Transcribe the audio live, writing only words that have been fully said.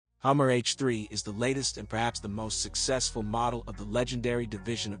Hummer H3 is the latest and perhaps the most successful model of the legendary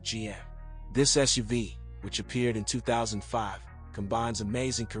division of GM. This SUV, which appeared in 2005, combines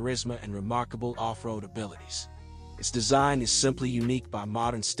amazing charisma and remarkable off-road abilities. Its design is simply unique by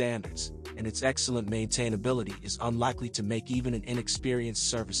modern standards, and its excellent maintainability is unlikely to make even an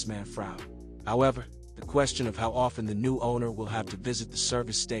inexperienced serviceman frown. However, the question of how often the new owner will have to visit the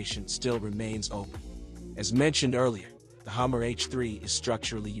service station still remains open. As mentioned earlier, the Hummer H3 is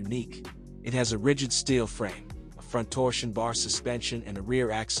structurally unique. It has a rigid steel frame, a front torsion bar suspension, and a rear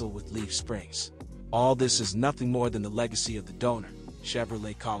axle with leaf springs. All this is nothing more than the legacy of the donor,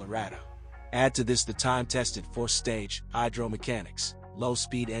 Chevrolet Colorado. Add to this the time-tested 4-stage hydromechanics,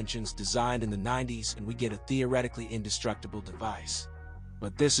 low-speed engines designed in the 90s, and we get a theoretically indestructible device.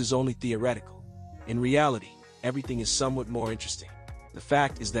 But this is only theoretical. In reality, everything is somewhat more interesting. The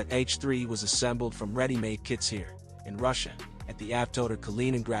fact is that H3 was assembled from ready-made kits here, in Russia, at the Avtotor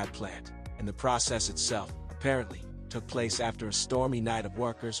Kaliningrad plant, and the process itself, apparently, took place after a stormy night of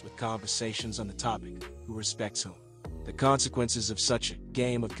workers with conversations on the topic, who respects whom. The consequences of such a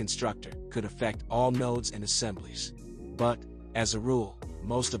game of constructor could affect all nodes and assemblies. But, as a rule,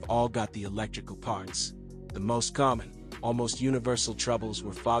 most of all got the electrical parts. The most common, almost universal troubles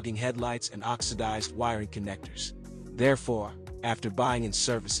were fogging headlights and oxidized wiring connectors. Therefore, after buying in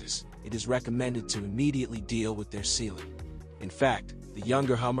services, it is recommended to immediately deal with their sealing. In fact, the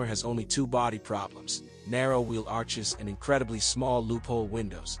younger Hummer has only two body problems: narrow wheel arches and incredibly small loophole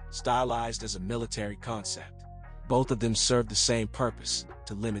windows, stylized as a military concept. Both of them serve the same purpose,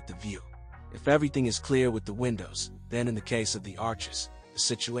 to limit the view. If everything is clear with the windows, then in the case of the arches, the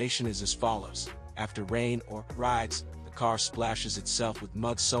situation is as follows. After rain or rides, the car splashes itself with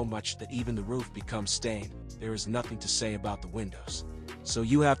mud so much that even the roof becomes stained. There is nothing to say about the windows. So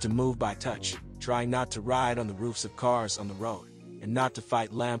you have to move by touch, trying not to ride on the roofs of cars on the road, and not to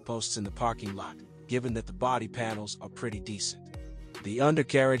fight lampposts in the parking lot, given that the body panels are pretty decent. The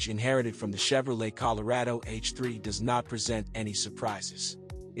undercarriage inherited from the Chevrolet Colorado H3 does not present any surprises.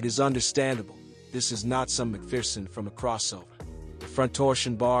 It is understandable. This is not some McPherson from a crossover. The front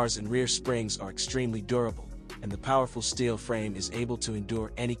torsion bars and rear springs are extremely durable, and the powerful steel frame is able to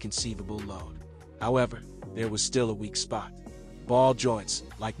endure any conceivable load. However, there was still a weak spot. Ball joints,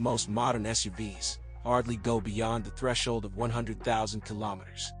 like most modern SUVs, hardly go beyond the threshold of 100,000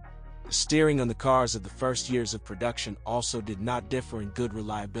 kilometers. The steering on the cars of the first years of production also did not differ in good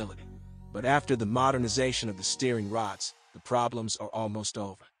reliability. But after the modernization of the steering rods, the problems are almost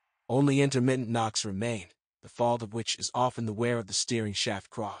over. Only intermittent knocks remain, the fault of which is often the wear of the steering shaft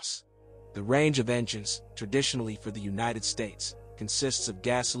cross. The range of engines, traditionally for the United States, consists of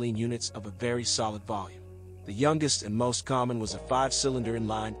gasoline units of a very solid volume. The youngest and most common was a 5-cylinder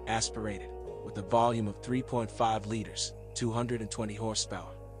inline aspirated, with a volume of 3.5 liters, 220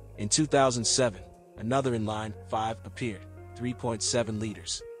 horsepower. In 2007, another inline 5 appeared, 3.7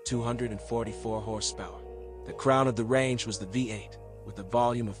 liters, 244 horsepower. The crown of the range was the V8, with a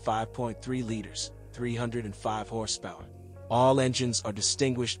volume of 5.3 liters, 305 horsepower. All engines are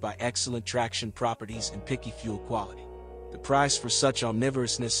distinguished by excellent traction properties and picky fuel quality. The price for such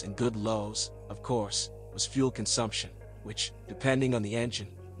omnivorousness and good lows, of course, was fuel consumption, which, depending on the engine,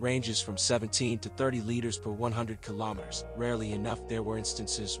 ranges from 17 to 30 liters per 100 kilometers. Rarely enough there were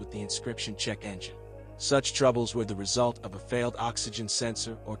instances with the inscription check engine. Such troubles were the result of a failed oxygen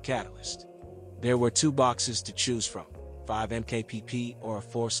sensor or catalyst. There were two boxes to choose from, 5 mkpp or a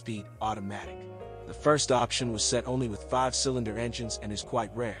 4-speed automatic. The first option was set only with 5-cylinder engines and is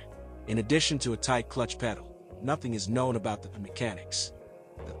quite rare. In addition to a tight clutch pedal, nothing is known about the mechanics.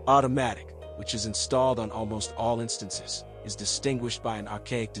 The automatic, which is installed on almost all instances, is distinguished by an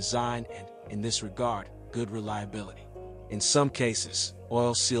archaic design and, in this regard, good reliability. In some cases,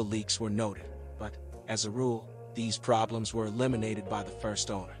 oil seal leaks were noted, but, as a rule, these problems were eliminated by the first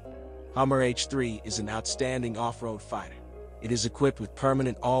owner. Hummer H3 is an outstanding off-road fighter. It is equipped with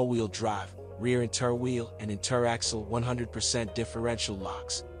permanent all-wheel drive, rear interwheel and interaxle 100% differential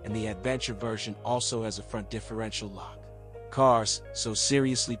locks, and the Adventure version also has a front differential lock. Cars, so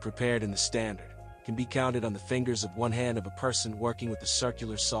seriously prepared in the Standard, can be counted on the fingers of one hand of a person working with a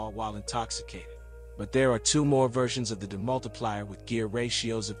circular saw while intoxicated. But there are two more versions of the demultiplier with gear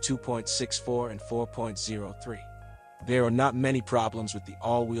ratios of 2.64 and 4.03. There are not many problems with the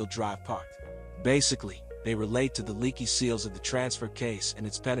all-wheel drive part. Basically, they relate to the leaky seals of the transfer case and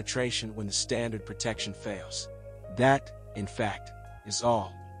its penetration when the standard protection fails. That, in fact, is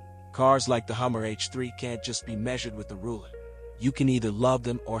all. Cars like the Hummer H3 can't just be measured with a ruler. You can either love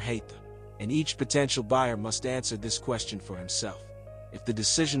them or hate them, and each potential buyer must answer this question for himself. If the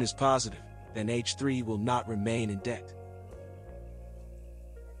decision is positive, then H3 will not remain in debt.